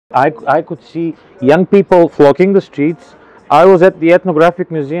I could see young people flocking the streets. I was at the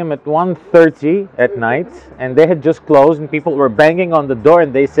ethnographic museum at 1:30 at night, and they had just closed, and people were banging on the door,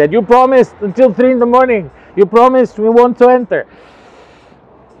 and they said, "You promised until 3 in the morning. You promised, we want to enter."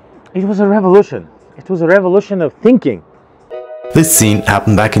 It was a revolution. It was a revolution of thinking. This scene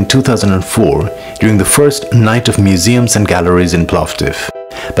happened back in 2004 during the first night of museums and galleries in Plovdiv.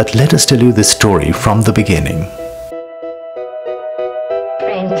 But let us tell you this story from the beginning.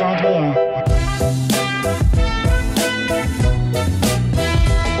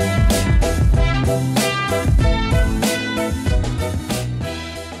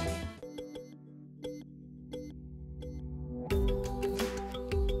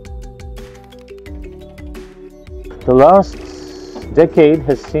 The last decade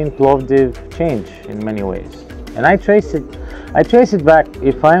has seen Plovdiv change in many ways, and I trace it back,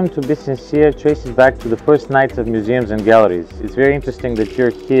 if I am to be sincere, trace it back to the first nights of museums and galleries. It's very interesting that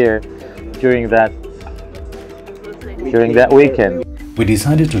you're here during that weekend. We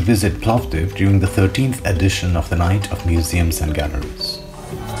decided to visit Plovdiv during the 13th edition of the Night of Museums and Galleries.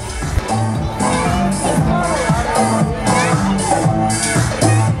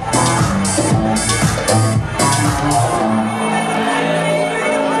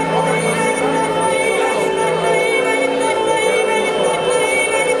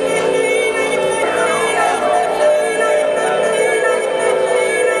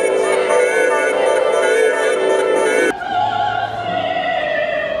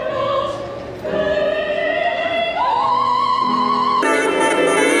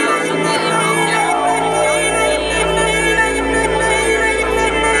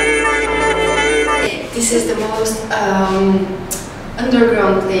 This is the most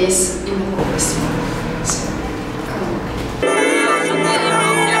underground place in the whole festival. So, come on.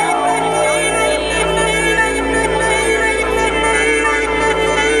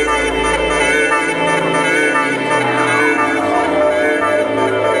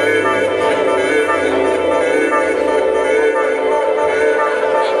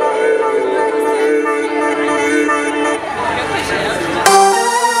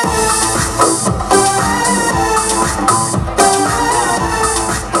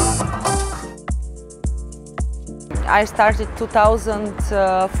 I started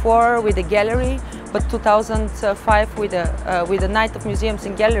 2004 with a gallery, but 2005 with a Night of Museums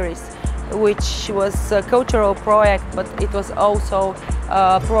and Galleries, which was a cultural project, but it was also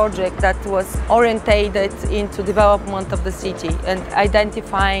a project that was orientated into development of the city and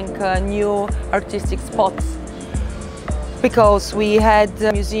identifying new artistic spots. Because we had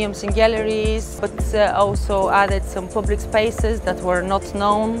museums and galleries, but also added some public spaces that were not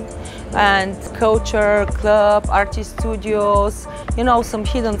known, and culture, club, artist studios, you know, some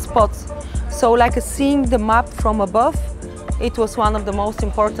hidden spots. So like seeing the map from above, it was one of the most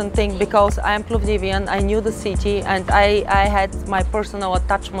important things, because I am Plovdivian, I knew the city, and I had my personal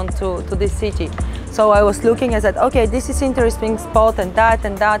attachment to this city. So I was looking, I said, okay, this is interesting spot, and that,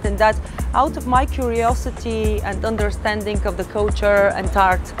 and that, and that, out of my curiosity and understanding of the culture and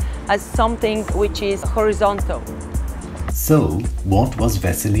art as something which is horizontal. So, what was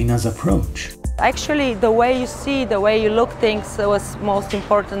Vesselina's approach? Actually, the way you see, the way you look things was most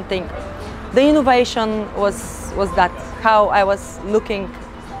important thing. The innovation was that, how I was looking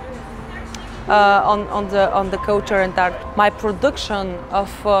on the culture and art. My production of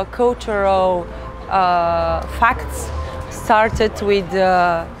cultural facts started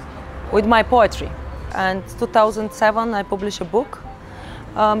with my poetry, and 2007 I published a book.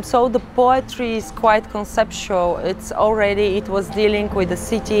 So the poetry is quite conceptual. It was dealing with the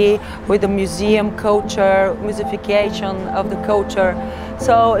city, with the museum culture, musification of the culture.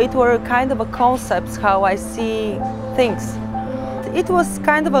 So it were kind of a concepts how I see things. It was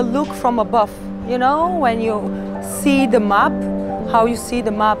kind of a look from above, you know, when you see the map, how you see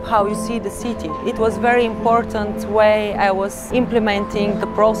the map, how you see the city. It was very important way I was implementing the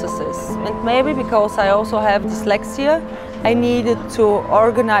processes. And maybe because I also have dyslexia, I needed to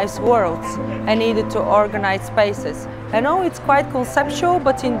organize worlds. I needed to organize spaces. I know it's quite conceptual,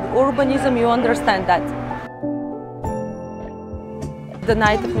 but in urbanism you understand that. The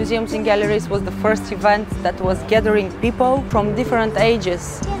Night of Museums and Galleries was the first event that was gathering people from different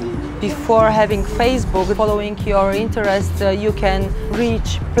ages. Before having Facebook, following your interest, you can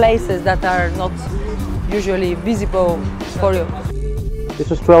reach places that are not usually visible for you. This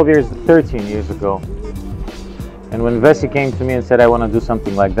was 13 years ago. And when Vessi came to me and said, I want to do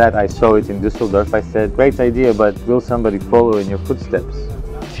something like that, I saw it in Düsseldorf. I said, great idea, but will somebody follow in your footsteps?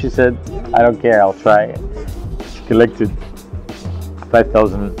 She said, I don't care, I'll try. She collected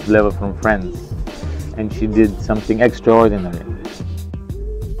 5,000 leva from friends, and she did something extraordinary.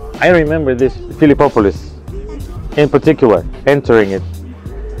 I remember this Philippopolis in particular, entering it.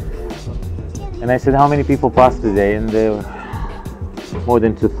 And I said, how many people passed today? And there were more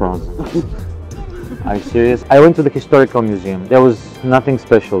than 2,000. Are you serious? I went to the historical museum. There was nothing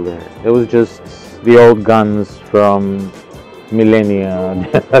special there. It was just the old guns from millennia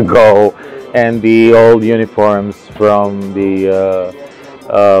ago and the old uniforms from the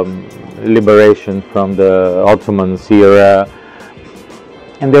liberation from the Ottomans era.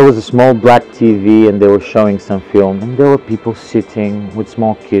 And there was a small black TV and they were showing some film, and there were people sitting with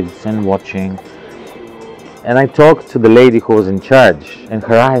small kids and watching. And I talked to the lady who was in charge, and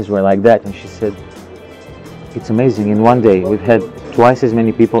her eyes were like that, and she said, it's amazing, in one day we've had twice as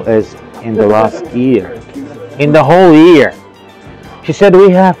many people as in the last year. In the whole year. She said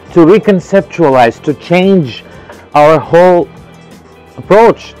we have to reconceptualize, to change our whole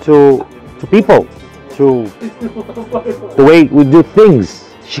approach to people, to the way we do things.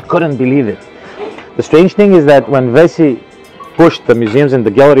 She couldn't believe it. The strange thing is that when Vessi pushed the museums and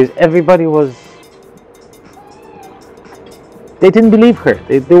the galleries, everybody was, they didn't believe her.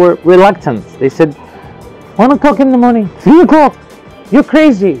 They were reluctant. They said, 1 o'clock in the morning, 3 o'clock, you're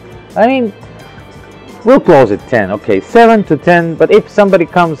crazy. I mean, we'll close at 10, okay, 7 to 10, but if somebody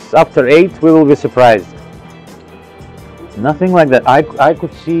comes after 8, we will be surprised. Nothing like that. I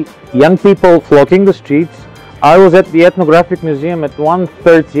could see young people flocking the streets. I was at the Ethnographic Museum at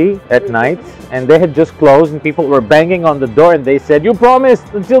 1:30 at night, and they had just closed, and people were banging on the door, and they said, you promised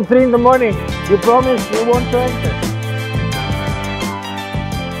until 3 in the morning. You promised you won't enter.